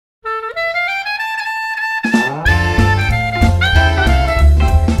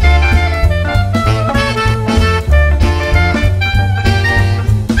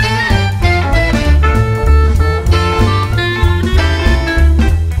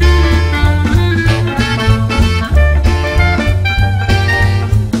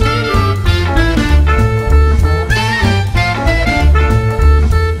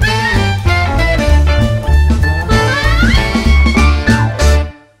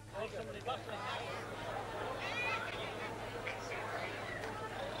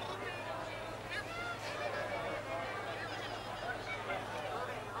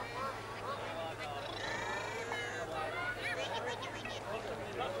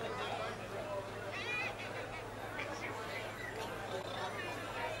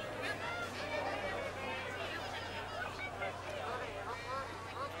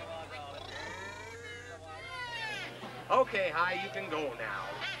Okay, Hi, you can go now.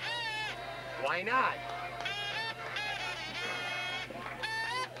 Why not?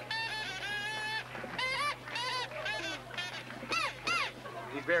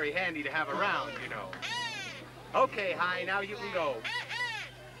 He's very handy to have around, you know. Okay, Hi, now you can go.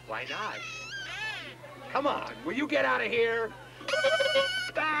 Why not? Come on, will you get out of here?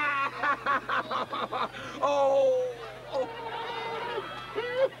 Oh! Oh!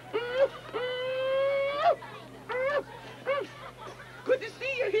 Good to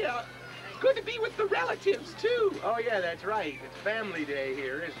see you here. Good to be with the relatives, too. Oh, yeah, that's right. It's family day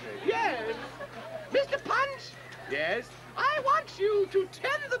here, isn't it? Yes. Mr. Punch, Yes? I want you to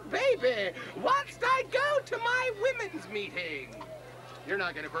tend the baby whilst I go to my women's meeting. You're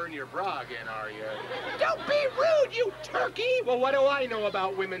not going to burn your bra again, are you? Don't be rude, you turkey. Well, what do I know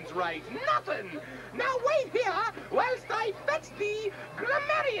about women's rights? Nothing. Now wait here whilst I fetch the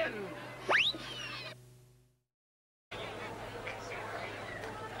grammarian.